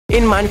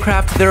In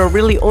Minecraft, there are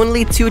really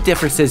only two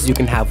differences you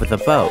can have with a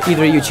bow.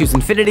 Either you choose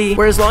Infinity,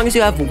 where as long as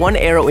you have one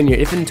arrow in your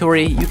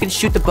inventory, you can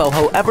shoot the bow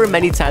however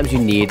many times you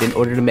need in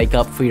order to make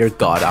up for your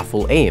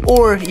god-awful aim.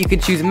 Or you can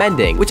choose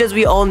Mending, which as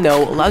we all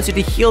know, allows you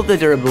to heal the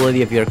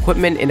durability of your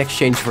equipment in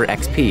exchange for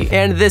XP.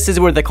 And this is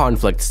where the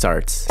conflict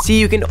starts. See,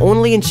 you can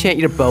only enchant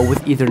your bow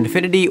with either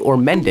Infinity or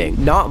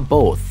Mending, not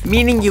both.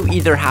 Meaning you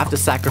either have to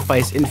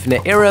sacrifice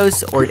infinite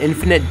arrows or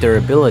infinite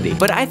durability.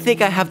 But I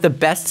think I have the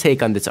best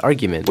take on this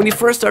argument. When you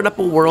first start up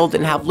a world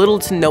and have little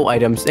to no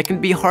items, it can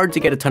be hard to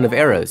get a ton of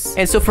arrows.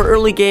 And so for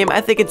early game, I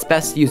think it's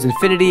best to use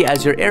Infinity,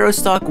 as your arrow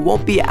stock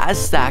won't be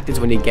as stacked as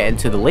when you get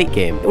into the late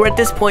game. Where at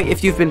this point,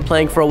 if you've been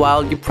playing for a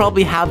while, you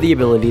probably have the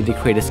ability to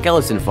create a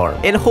skeleton farm,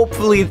 and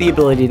hopefully the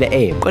ability to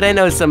aim. But I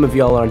know some of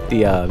y'all aren't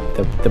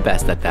the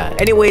best at that.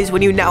 Anyways,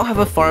 when you now have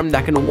a farm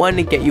that can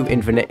 1, get you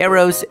infinite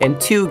arrows,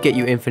 and 2, get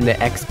you infinite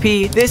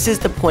XP, this is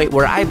the point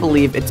where I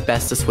believe it's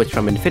best to switch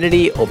from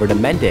Infinity over to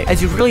Mending,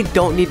 as you really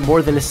don't need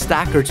more than a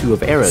stack or 2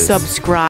 of arrows. Subscribe.